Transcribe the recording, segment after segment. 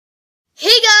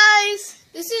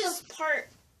This is part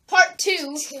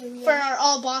 2 yeah. for our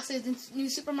all bosses in New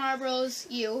Super Mario Bros.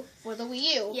 U for the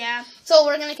Wii U. Yeah. So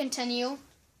we're gonna continue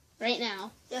right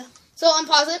now. Yeah. So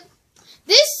unpause it.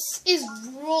 This is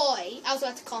Roy. I was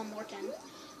about to call him Morton.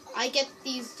 I get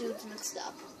these dudes mixed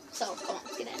up. So come on,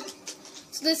 let's get in.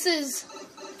 So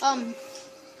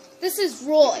this is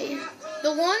Roy,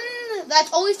 the one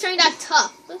that's always trying to act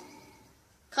tough.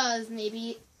 Cause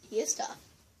maybe he is tough.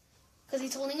 Cause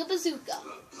he's holding a bazooka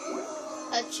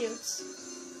that shoots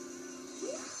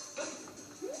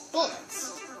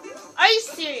bullets. Are you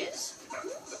serious?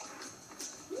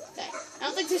 Okay. I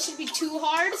don't think this should be too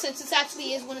hard since this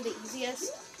actually is one of the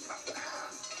easiest.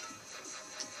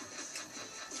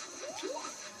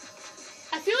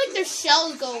 I feel like their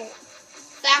shells go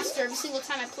faster every single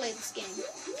time I play this game.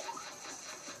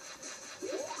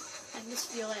 I just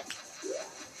feel it.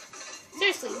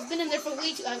 Seriously, he's been in there for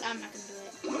way too... I'm not gonna do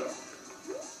it.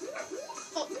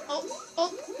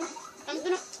 Oh. I'm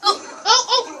gonna...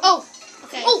 Oh!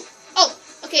 Okay. Oh!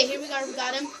 Okay, here we go. We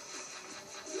got him.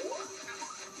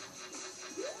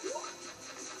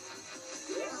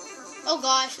 Oh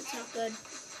gosh, it's not good.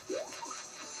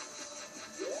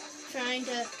 Trying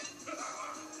to...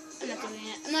 I'm not doing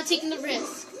it. I'm not taking the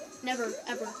risk. Never,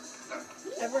 ever.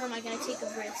 Ever am I gonna take a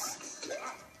risk.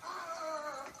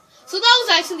 So that was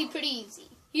actually pretty easy.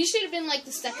 You should have been like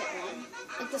the second one.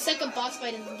 Like the second boss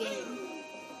fight in the game.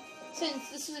 Since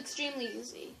this was extremely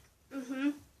easy.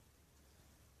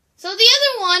 So the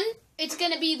other one, it's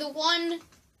gonna be the one...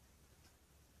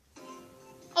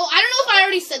 Oh, I don't know if I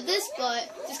already said this, but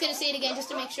just gonna say it again just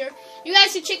to make sure. You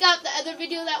guys should check out the other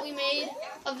video that we made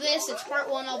of this. It's part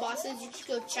 1, all bosses. You should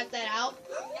go check that out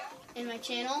in my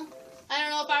channel. I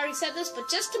don't know if I already said this, but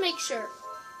just to make sure.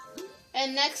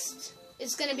 And next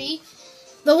is gonna be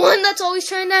the one that's always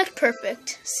trying to act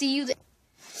perfect. See you there.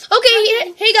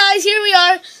 Okay, hey guys, here we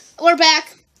are. We're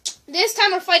back. This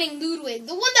time we're fighting Ludwig,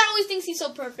 the one that always thinks he's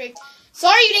so perfect.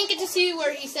 Sorry you didn't get to see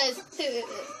where he says.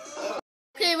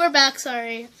 Okay, we're back.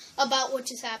 Sorry about what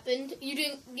just happened.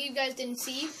 You guys didn't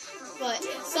see, but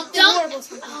something horrible.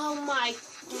 Oh my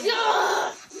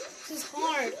god! This is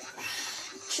hard.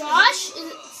 Josh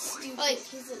is stupid. Like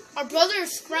our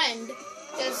brother's friend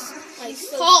just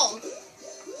called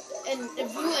and it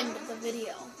ruined the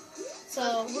video.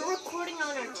 So we're recording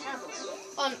on our tablet.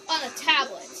 On a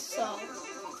tablet. So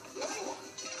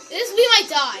we might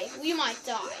die. We might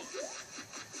die.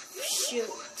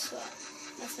 Shoot.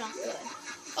 That's not good.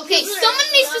 Okay,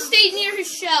 someone needs to stay near his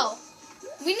shell.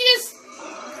 We need to...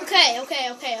 Okay.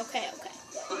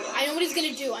 I know what he's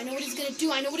gonna do. I knew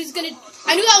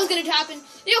that was gonna happen.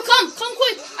 Yo, come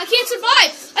quick. I can't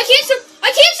survive. I can't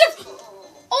survive.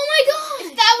 Oh my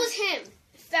god. If that was him.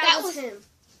 That was him.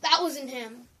 That wasn't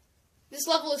him. This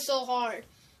level is so hard.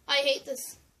 I hate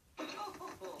this.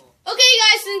 Okay,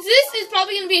 guys, since this is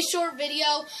probably going to be a short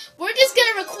video, we're just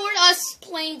going to record us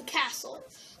playing the castle.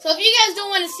 So if you guys don't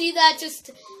want to see that,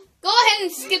 just go ahead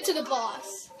and skip to the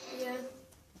boss. Yeah.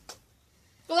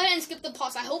 Go ahead and skip the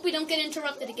boss. I hope we don't get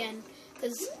interrupted again,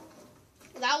 because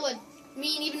that would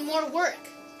mean even more work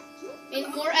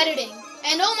and more editing.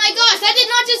 And oh my gosh, that did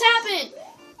not just happen!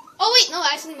 Oh wait, no,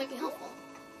 actually might be helpful.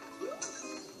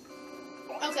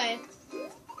 Okay.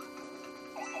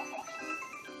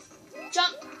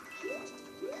 Jump.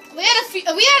 We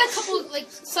had a couple,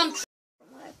 some...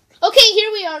 Okay,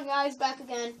 here we are, guys, back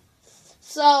again.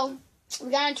 So,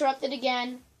 we got interrupted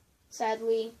again,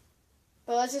 sadly.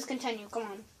 But let's just continue, come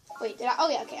on. Wait, oh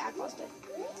yeah, okay, I paused it.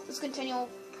 Let's continue.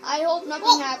 I hope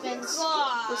nothing happens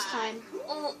this time.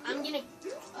 Oh, I hate...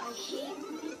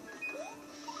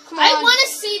 Come on. I want to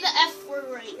see the F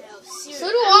word right now, seriously. So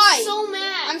do I. I'm so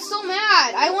mad. I'm so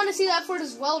mad. I want to see the F word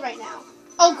as well right now.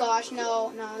 Oh gosh,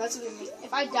 no, that's gonna make,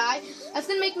 if I die, that's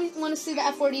gonna make me want to see the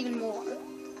F word even more.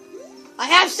 I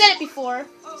have said it before,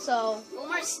 so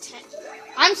Omar's tempted.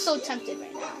 I'm so tempted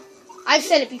right now. I've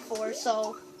said it before,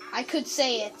 so I could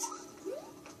say it.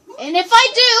 And if I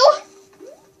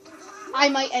do, I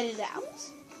might edit it out.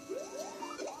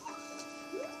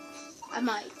 I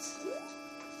might.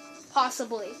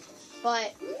 Possibly.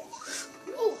 But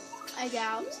I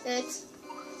doubt it.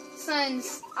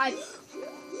 Since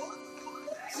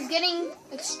this is getting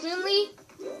extremely...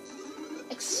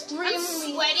 I'm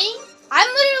sweating? I'm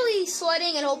literally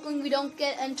sweating and hoping we don't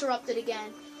get interrupted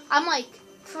again. I'm like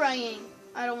praying.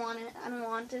 I don't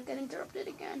want to get interrupted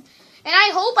again. And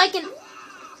I hope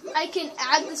I can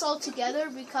add this all together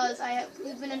because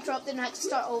we've been interrupted and I had to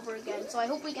start over again. So I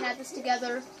hope we can add this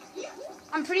together.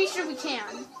 I'm pretty sure we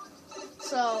can.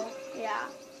 So, yeah.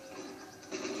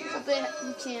 Hope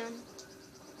we can.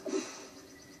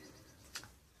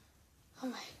 Oh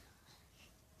my.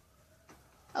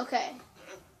 Okay.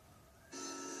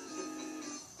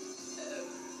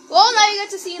 Well, now you get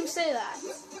to see him say that.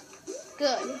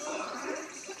 Good.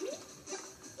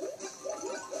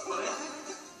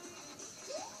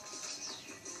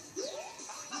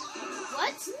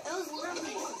 What? That was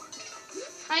literally...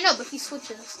 I know, but he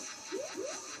switches.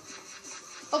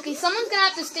 Okay, someone's gonna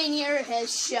have to stay near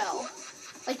his shell.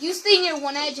 Like, you stay near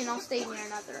one edge and I'll stay near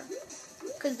another.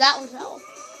 Because that was hell.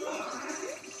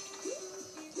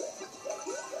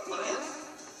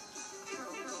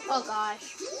 Oh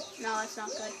gosh. No, that's not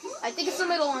good. I think it's the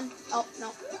middle one. Oh,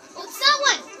 no. Oh, it's that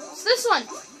one! It's this one.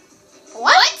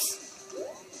 What?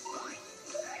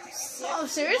 Oh,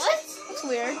 serious? What? That's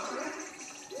weird.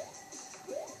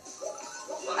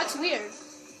 That's weird.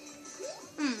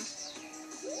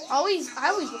 I always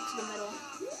look to the middle.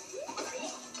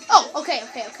 Oh, okay.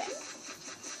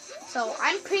 So,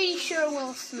 I'm pretty sure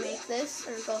we'll make this,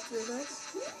 or go through this.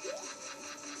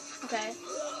 Okay.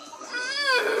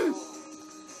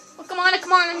 Oh, come on, I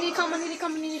need to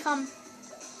come.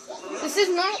 This is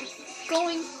not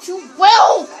going too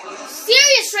well. I'm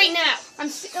serious right now! I'm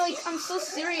so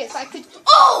serious. I could...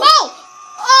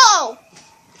 Oh!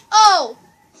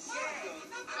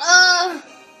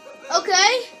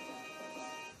 Okay.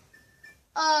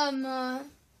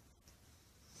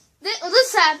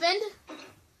 This happened.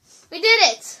 We did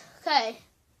it. Okay.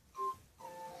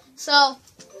 So,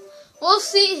 we'll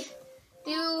see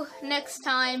you next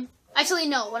time. Actually,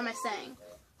 no. What am I saying?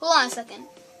 Hold on a second.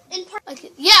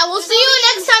 Okay. Yeah, we'll see you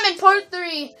next time in part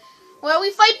 3, where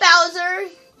we fight Bowser.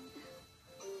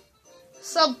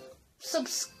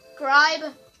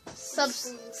 Subscribe. Just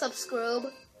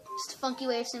a funky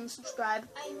way of saying subscribe.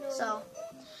 I know. So,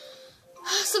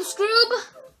 subscribe.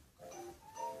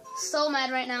 So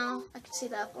mad right now. I could say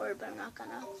that word, but I'm not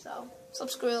gonna. So,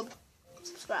 subscribe.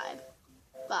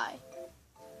 Bye.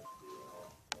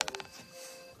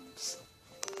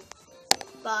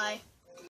 Bye.